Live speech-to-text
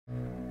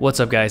What's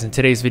up guys, in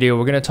today's video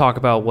we're going to talk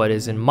about what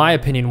is in my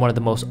opinion one of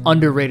the most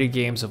underrated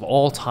games of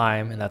all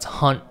time, and that's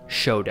Hunt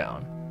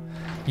Showdown.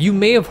 You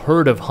may have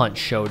heard of Hunt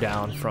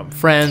Showdown from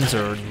friends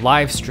or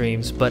live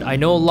streams, but I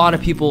know a lot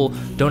of people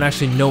don't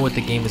actually know what the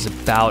game is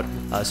about,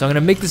 so I'm going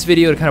to make this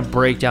video to kind of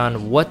break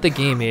down what the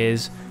game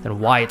is and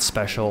why it's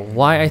special,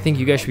 why I think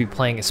you guys should be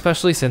playing,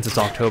 especially since it's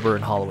October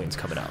and Halloween's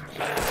coming up.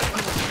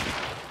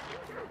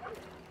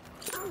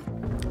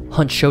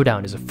 Hunt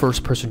Showdown is a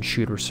first-person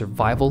shooter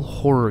survival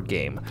horror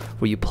game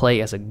where you play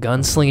as a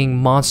gunslinging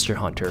monster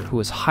hunter who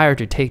is hired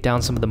to take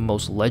down some of the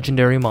most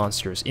legendary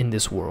monsters in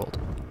this world.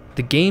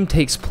 The game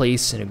takes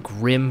place in a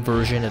grim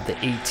version of the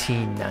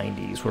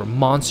 1890s where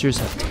monsters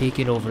have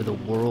taken over the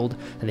world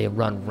and they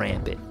run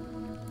rampant.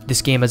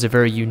 This game has a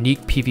very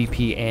unique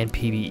PvP and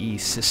PvE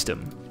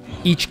system.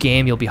 Each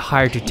game you'll be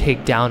hired to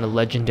take down a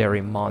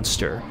legendary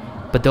monster,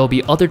 but there will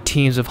be other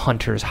teams of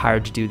hunters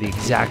hired to do the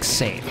exact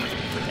same.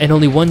 And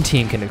only one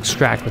team can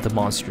extract with the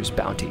monster's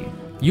bounty.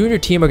 You and your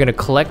team are going to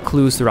collect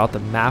clues throughout the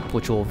map,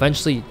 which will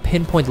eventually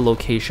pinpoint the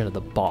location of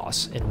the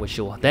boss, in which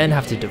you'll then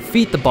have to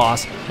defeat the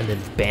boss and then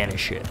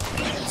banish it.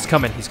 He's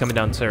coming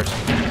downstairs.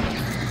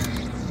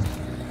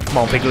 Come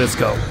on, Piggy, let's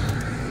go.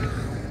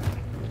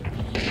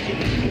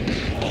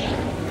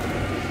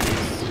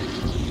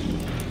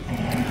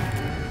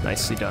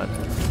 Nicely done.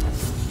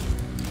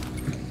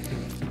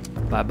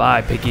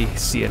 Bye-bye, Piggy.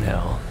 See you in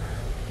hell.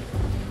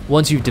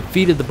 Once you've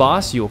defeated the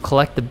boss, you will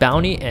collect the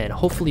bounty and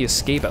hopefully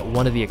escape at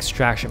one of the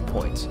extraction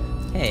points.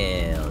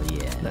 Hell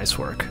yeah. Nice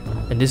work.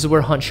 And this is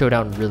where Hunt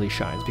Showdown really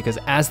shines, because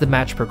as the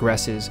match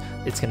progresses,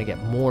 it's going to get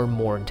more and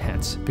more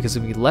intense, because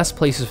there'll be less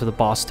places for the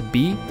boss to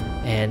be,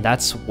 and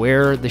that's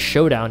where the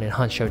showdown in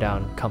Hunt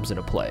Showdown comes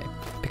into play.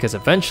 Because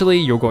eventually,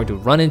 you're going to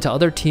run into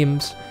other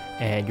teams,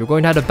 and you're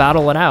going to have to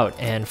battle it out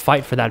and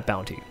fight for that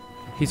bounty.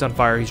 He's on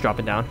fire, he's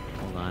dropping down.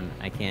 Hold on,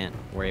 I can't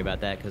worry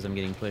about that because I'm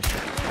getting pushed.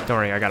 Don't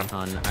worry, I got him.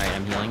 Alright,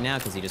 I'm healing now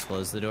because he just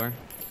closed the door.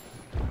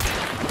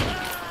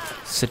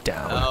 Sit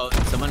down. Oh,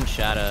 someone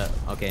shot a...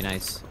 Okay,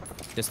 nice.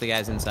 Just the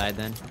guys inside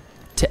then?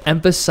 To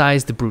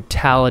emphasize the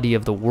brutality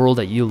of the world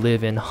that you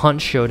live in,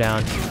 Hunt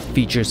Showdown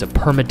features a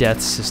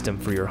permadeath system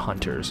for your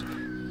hunters.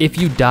 If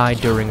you die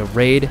during a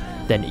raid,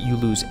 then you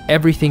lose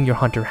everything your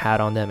hunter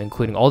had on them,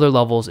 including all their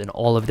levels and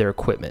all of their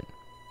equipment.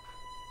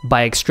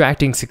 By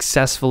extracting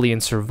successfully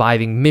and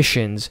surviving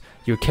missions,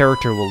 your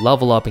character will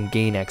level up and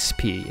gain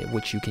XP,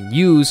 which you can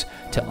use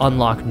to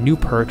unlock new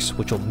perks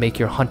which will make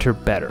your hunter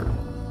better.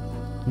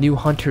 New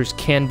hunters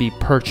can be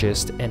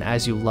purchased, and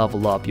as you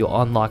level up,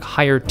 you'll unlock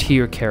higher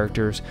tier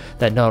characters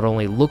that not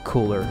only look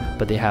cooler,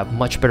 but they have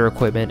much better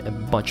equipment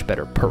and much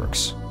better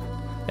perks.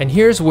 And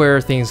here's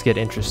where things get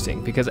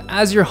interesting, because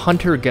as your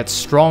hunter gets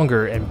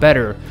stronger and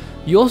better,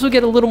 you also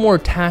get a little more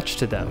attached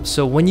to them.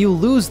 So when you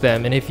lose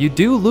them, and if you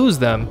do lose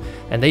them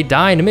and they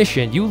die in a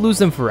mission, you lose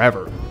them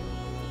forever.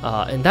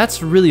 And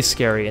that's really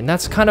scary, and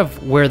that's kind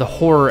of where the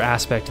horror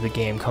aspect of the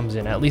game comes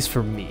in, at least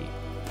for me.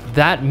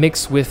 That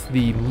mixed with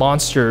the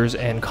monsters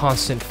and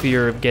constant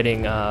fear of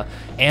getting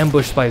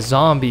ambushed by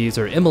zombies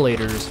or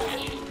immolators,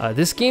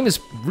 this game is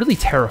really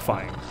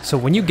terrifying. So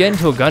when you get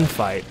into a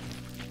gunfight,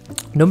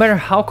 no matter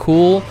how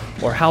cool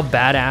or how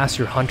badass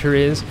your hunter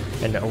is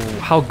and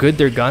how good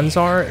their guns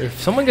are, if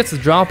someone gets a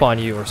drop on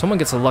you or someone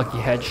gets a lucky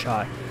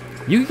headshot,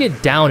 you can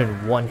get down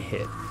in one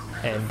hit.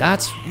 And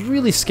that's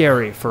really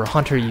scary for a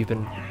hunter you've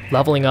been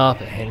leveling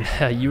up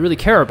and you really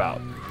care about.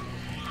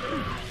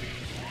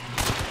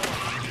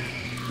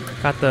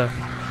 Got the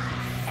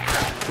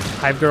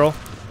hive girl.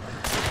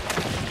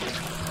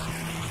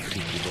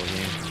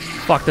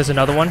 Fuck, there's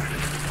another one.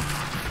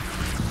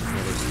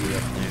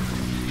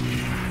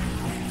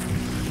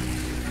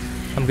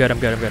 I'm good.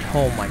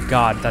 Oh my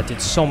god, that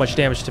did so much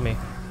damage to me.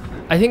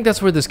 I think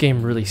that's where this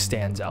game really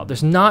stands out.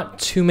 There's not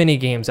too many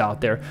games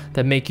out there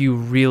that make you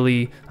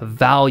really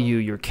value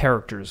your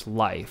character's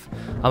life.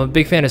 I'm a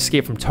big fan of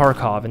Escape from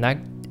Tarkov, and that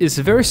is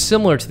very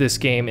similar to this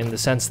game in the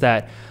sense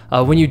that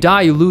when you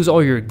die, you lose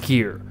all your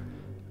gear,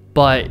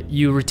 but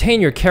you retain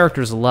your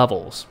character's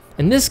levels.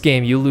 In this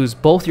game, you lose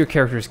both your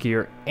character's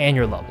gear and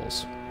your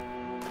levels.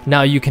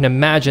 Now, you can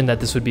imagine that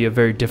this would be a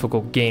very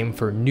difficult game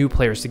for new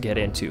players to get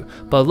into,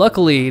 but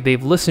luckily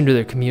they've listened to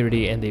their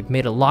community and they've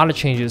made a lot of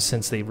changes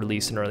since they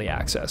released in early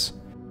access.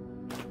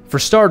 For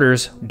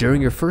starters,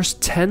 during your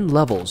first 10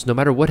 levels, no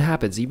matter what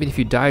happens, even if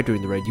you die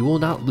during the raid, you will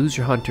not lose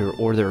your hunter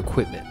or their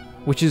equipment,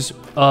 which is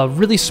a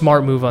really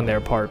smart move on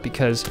their part,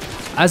 because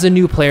as a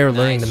new player,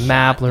 learning the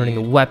map, learning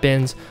the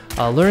weapons,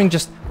 learning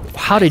just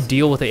how to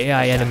deal with the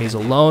AI enemies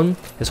alone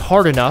is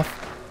hard enough.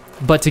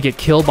 But to get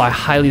killed by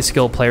highly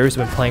skilled players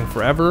who've been playing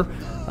forever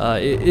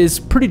is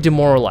pretty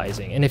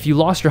demoralizing. And if you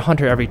lost your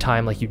hunter every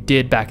time like you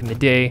did back in the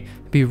day,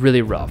 it'd be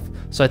really rough.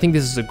 So I think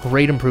this is a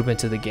great improvement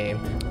to the game,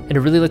 and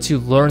it really lets you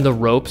learn the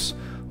ropes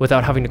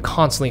without having to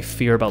constantly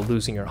fear about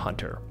losing your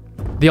hunter.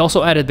 They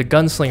also added the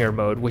gunslinger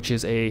mode, which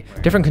is a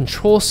different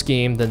control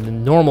scheme than the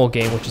normal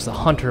game, which is the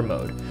hunter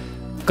mode.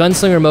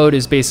 Gunslinger mode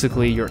is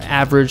basically your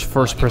average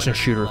first-person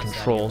shooter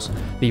controls.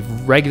 The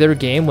regular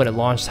game, when it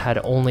launched, had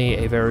only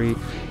a very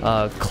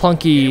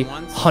clunky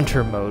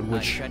hunter mode,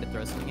 which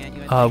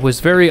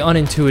was very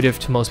unintuitive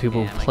to most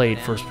people who played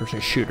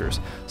first-person shooters.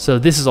 So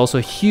this is also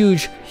a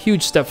huge,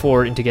 huge step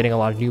forward into getting a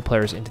lot of new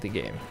players into the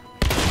game.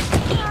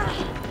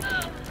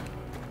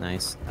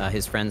 Nice.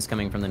 His friend's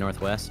coming from the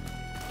northwest.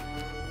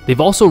 They've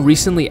also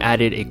recently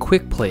added a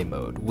quick play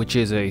mode, which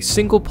is a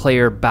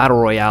single-player battle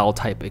royale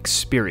type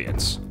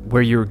experience,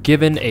 where you're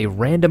given a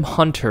random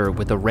hunter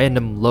with a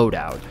random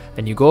loadout,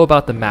 and you go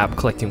about the map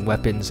collecting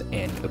weapons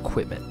and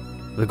equipment.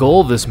 The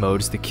goal of this mode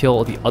is to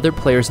kill the other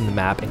players in the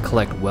map and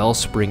collect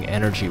wellspring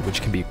energy,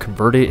 which can be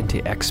converted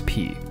into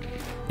XP.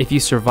 If you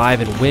survive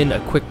and win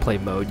a quick play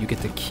mode, you get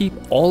to keep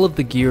all of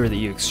the gear that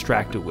you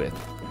extracted with.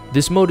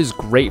 This mode is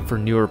great for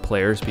newer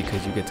players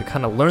because you get to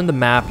kind of learn the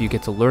map, you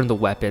get to learn the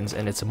weapons,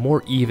 and it's a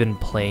more even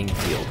playing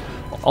field.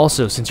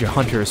 Also, since your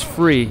hunter is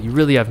free, you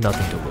really have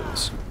nothing to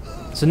lose.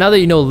 So now that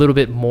you know a little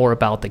bit more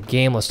about the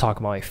game, let's talk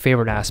about my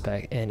favorite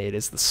aspect, and it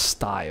is the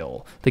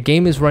style. The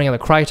game is running on the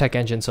Crytek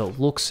engine, so it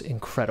looks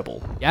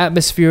incredible. The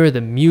atmosphere,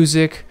 the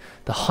music,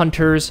 the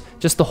hunters,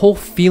 just the whole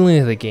feeling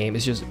of the game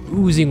is just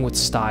oozing with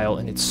style,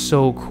 and it's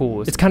so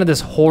cool. It's kind of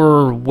this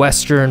horror,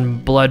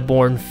 western,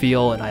 Bloodborne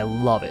feel, and I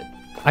love it.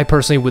 I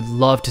personally would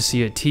love to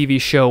see a TV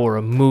show or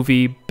a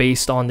movie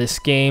based on this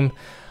game.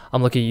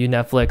 I'm looking at you,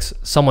 Netflix.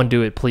 Someone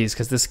do it, please,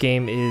 because this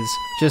game is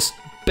just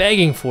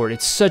begging for it.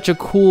 It's such a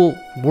cool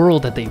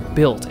world that they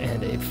built,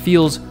 and it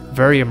feels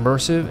very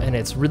immersive, and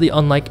it's really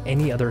unlike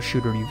any other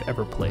shooter you've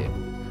ever played.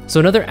 So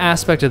another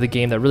aspect of the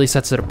game that really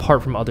sets it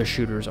apart from other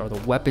shooters are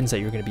the weapons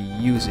that you're going to be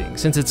using.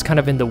 Since it's kind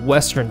of in the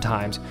Western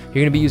times, you're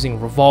going to be using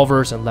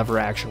revolvers and lever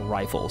action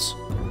rifles,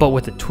 but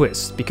with a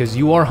twist, because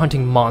you are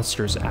hunting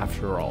monsters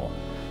after all.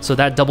 So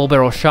that double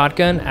barrel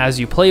shotgun, as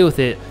you play with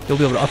it, you'll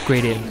be able to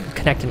upgrade it and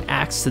connect an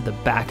axe to the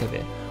back of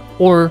it.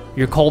 Or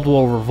your Cold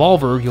War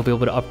revolver, you'll be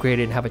able to upgrade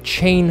it and have a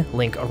chain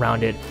link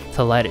around it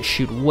to let it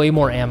shoot way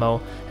more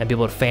ammo and be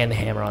able to fan the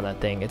hammer on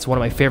that thing. It's one of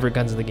my favorite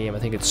guns in the game. I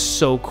think it's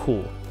so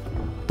cool.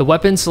 The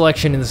weapon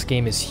selection in this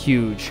game is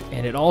huge,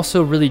 and it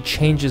also really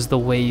changes the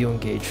way you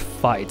engage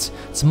fights.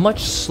 It's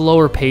much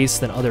slower pace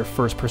than other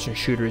first-person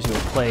shooters you'll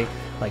play,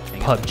 like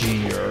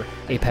PUBG or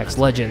Apex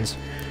Legends.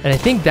 And I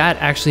think that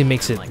actually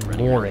makes it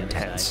more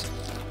intense,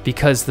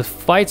 because the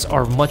fights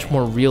are much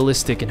more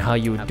realistic in how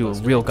you would do a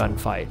real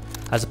gunfight,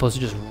 as opposed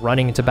to just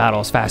running into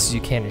battle as fast as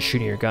you can and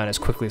shooting your gun as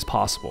quickly as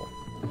possible.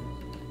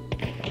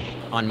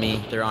 On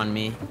me, they're on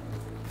me.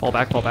 Fall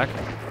back, fall back.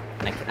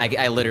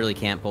 I literally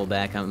can't pull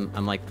back.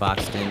 I'm like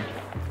boxed in.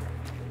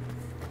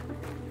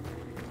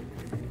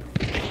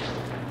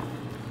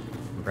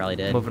 I'm probably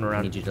dead. Moving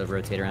around. I need you to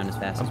rotate around as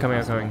fast. I'm coming,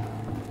 I'm coming.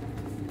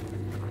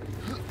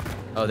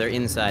 Oh, they're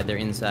inside. They're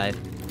inside.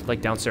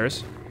 Like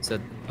downstairs? So.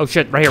 Oh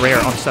shit! Right here,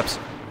 on the steps.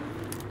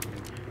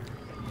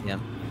 Yep.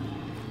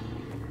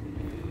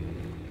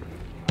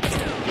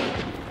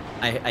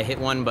 I hit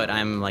one, but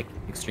I'm like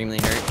extremely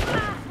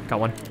hurt. Got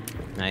one.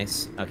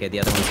 Nice. Okay, the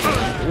other one's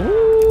coming.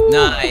 Ooh,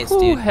 nice,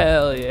 dude.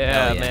 Hell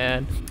yeah,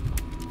 man.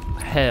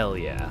 Hell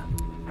yeah.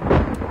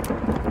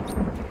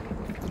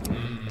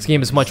 This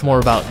game is much more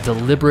about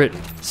deliberate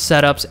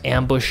setups,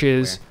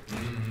 ambushes,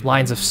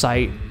 lines of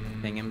sight.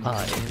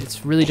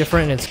 It's really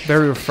different, and it's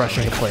very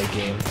refreshing to play a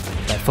game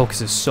that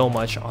focuses so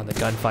much on the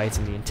gunfights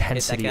and the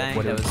intensity of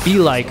what it would be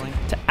like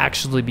to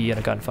actually be in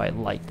a gunfight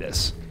like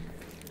this.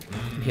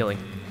 I'm healing.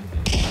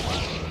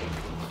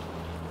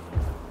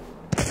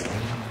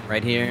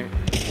 Right here.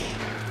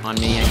 On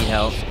me, I need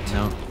help.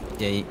 No.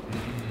 Yeah,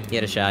 he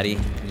had a shotty.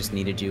 I just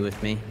needed you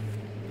with me.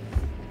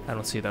 I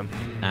don't see them.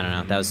 I don't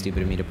know. That was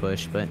stupid of me to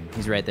push, but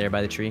he's right there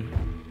by the tree.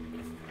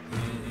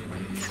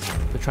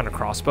 They're trying to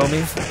crossbow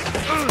me.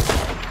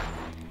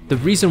 The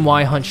reason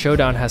why Hunt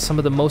Showdown has some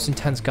of the most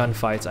intense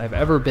gunfights I've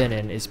ever been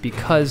in is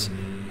because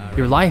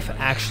your life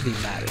actually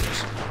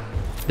matters.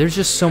 There's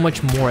just so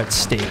much more at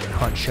stake in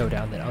Hunt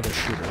Showdown than other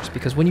shooters,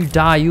 because when you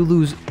die, you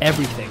lose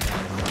everything.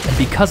 And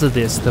because of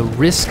this, the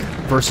risk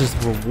versus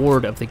the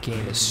reward of the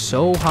game is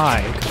so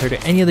high compared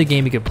to any other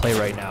game you could play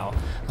right now.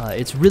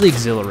 It's really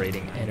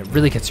exhilarating, and it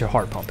really gets your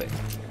heart pumping.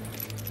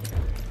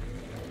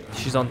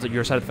 She's on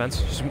your side of the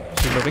fence. She's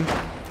moving.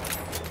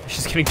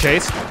 She's getting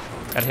chased.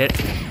 Got hit.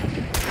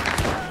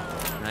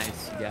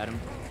 Nice, you got him.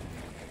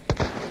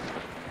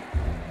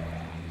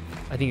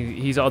 I think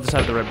he's on the other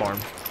side of the red barn.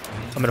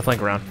 I'm gonna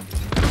flank around.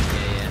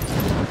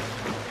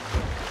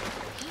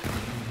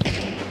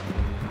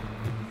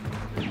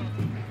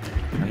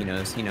 Oh, he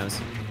knows. He knows.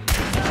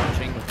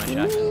 Pushing with my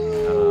shotgun.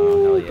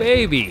 Oh, hell yeah.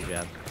 Baby. Good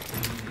job.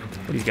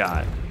 What do you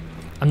got?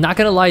 I'm not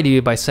gonna lie to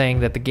you by saying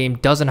that the game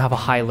doesn't have a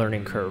high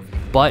learning curve,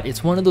 but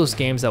it's one of those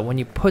games that when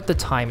you put the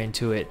time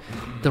into it,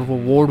 the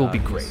reward will be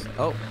great.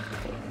 Oh.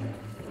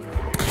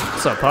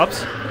 What's up,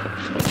 pups?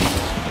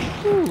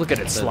 Ooh, look at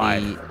it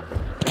slide.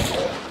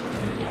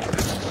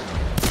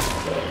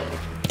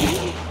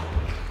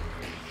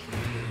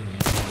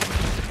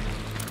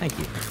 Thank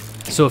you.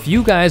 So if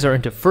you guys are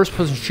into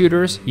first-person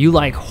shooters, you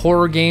like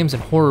horror games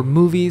and horror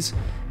movies,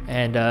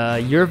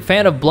 and you're a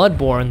fan of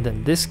Bloodborne,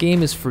 then this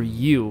game is for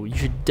you. You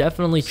should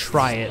definitely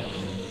try it.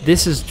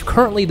 This is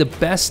currently the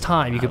best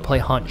time you could play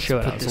Hunt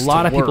Showdown. There's a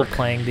lot of people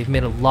playing. They've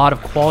made a lot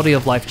of quality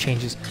of life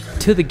changes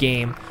to the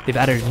game. They've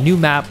added a new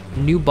map,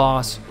 new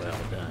boss. Well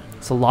done.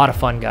 It's a lot of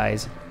fun,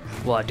 guys.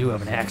 Well, I do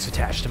have an axe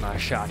attached to my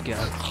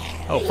shotgun.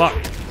 Oh, fuck.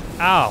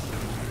 Ow.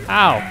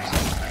 Ow.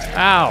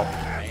 Ow.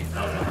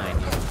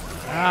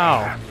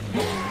 Ow.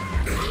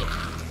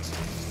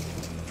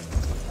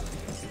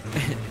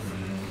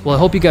 Well, I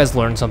hope you guys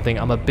learned something.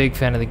 I'm a big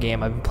fan of the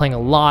game. I've been playing a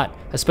lot,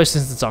 especially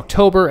since it's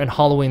October and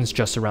Halloween's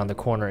just around the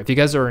corner. If you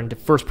guys are into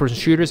first-person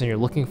shooters and you're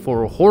looking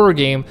for a horror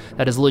game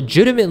that is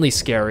legitimately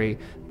scary,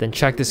 then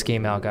check this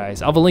game out,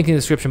 guys. I'll have a link in the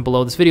description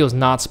below. This video is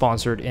not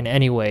sponsored in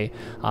any way.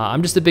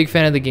 I'm just a big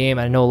fan of the game.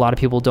 I know a lot of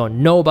people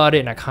don't know about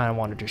it, and I kind of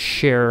wanted to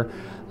share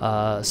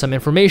some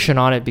information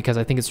on it because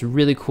I think it's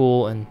really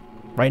cool, and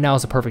right now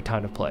is the perfect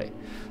time to play.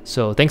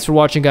 So thanks for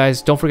watching,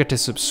 guys. Don't forget to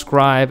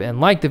subscribe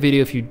and like the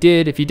video if you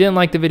did. If you didn't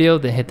like the video,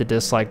 then hit the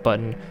dislike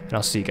button, and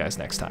I'll see you guys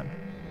next time.